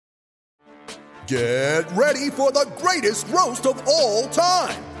Get ready for the greatest roast of all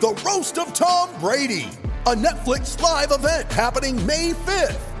time, the Roast of Tom Brady, a Netflix live event happening May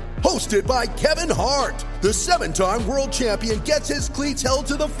 5th. Hosted by Kevin Hart, the 7-time world champion gets his cleats held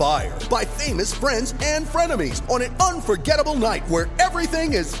to the fire by famous friends and frenemies on an unforgettable night where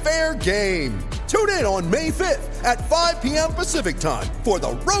everything is fair game. Tune in on May 5th at 5 p.m. Pacific time for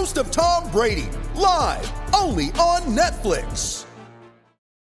the Roast of Tom Brady, live only on Netflix.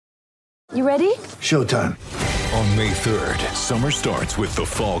 You ready? Showtime. On May 3rd, summer starts with The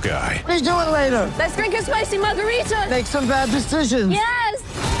Fall Guy. Let's do it later. Let's drink a spicy margarita. Make some bad decisions. Yes!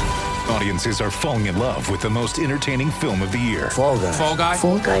 Audiences are falling in love with the most entertaining film of the year. Fall Guy. Fall Guy?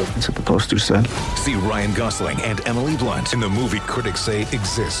 Fall guy. That's what the poster said. See Ryan Gosling and Emily Blunt in the movie critics say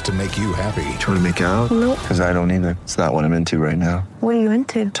exists to make you happy. Trying to make it out? Nope. Because I don't either. It's not what I'm into right now. What are you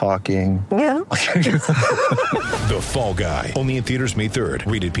into? Talking. Yeah. The Fall Guy. Only in theaters May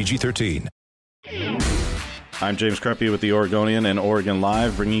 3rd. Rated PG-13. I'm James Krepke with the Oregonian and Oregon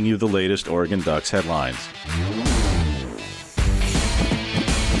Live, bringing you the latest Oregon Ducks headlines.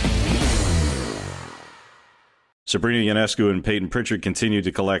 Sabrina Ionescu and Peyton Pritchard continued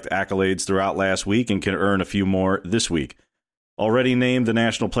to collect accolades throughout last week and can earn a few more this week. Already named the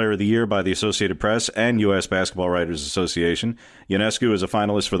National Player of the Year by the Associated Press and U.S. Basketball Writers Association, Ionescu is a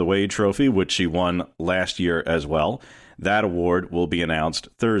finalist for the Wade Trophy, which she won last year as well. That award will be announced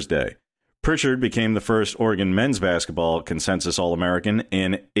Thursday. Pritchard became the first Oregon men's basketball consensus All-American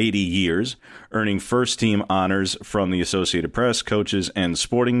in 80 years, earning first-team honors from the Associated Press, Coaches, and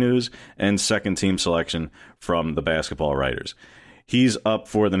Sporting News, and second-team selection from the Basketball Writers. He's up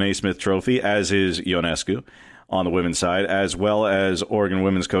for the Naismith Trophy, as is Ionescu on the women's side, as well as Oregon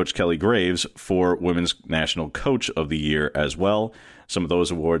women's coach Kelly Graves for Women's National Coach of the Year as well. Some of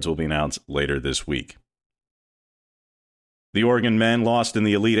those awards will be announced later this week. The Oregon men lost in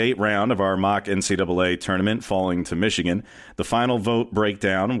the Elite Eight round of our mock NCAA tournament, falling to Michigan. The final vote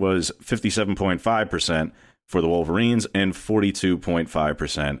breakdown was 57.5% for the Wolverines and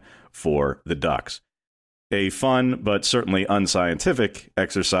 42.5% for the Ducks. A fun but certainly unscientific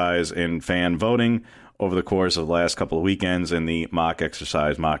exercise in fan voting over the course of the last couple of weekends in the mock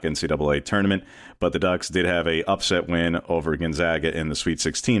NCAA tournament, but the Ducks did have a upset win over Gonzaga in the Sweet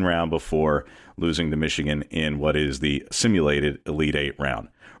 16 round before losing to Michigan in what is the simulated Elite Eight round.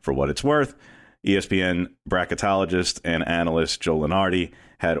 For what it's worth, ESPN bracketologist and analyst Joe Lunardi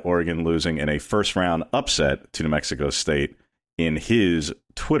had Oregon losing in a first-round upset to New Mexico State in his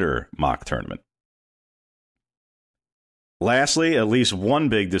Twitter mock tournament. Lastly, at least one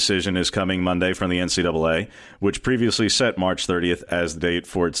big decision is coming Monday from the NCAA, which previously set March 30th as the date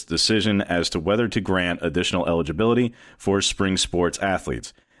for its decision as to whether to grant additional eligibility for spring sports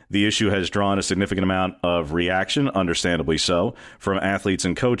athletes. The issue has drawn a significant amount of reaction, understandably so, from athletes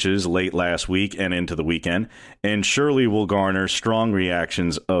and coaches late last week and into the weekend, and surely will garner strong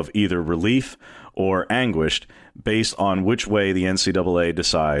reactions of either relief or anguished based on which way the NCAA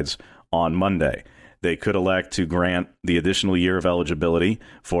decides on Monday. They could elect to grant the additional year of eligibility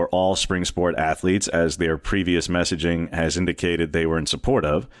for all spring sport athletes, as their previous messaging has indicated they were in support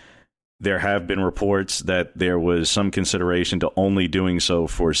of. There have been reports that there was some consideration to only doing so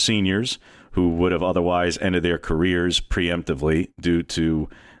for seniors who would have otherwise ended their careers preemptively due to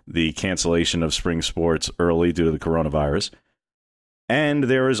the cancellation of spring sports early due to the coronavirus. And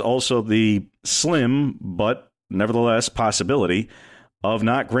there is also the slim but nevertheless possibility of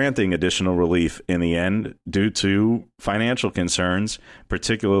not granting additional relief in the end due to financial concerns,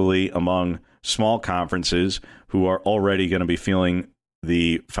 particularly among small conferences who are already going to be feeling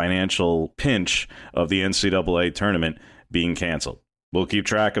the financial pinch of the NCAA tournament being canceled. We'll keep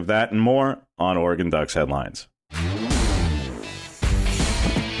track of that and more on Oregon Ducks Headlines.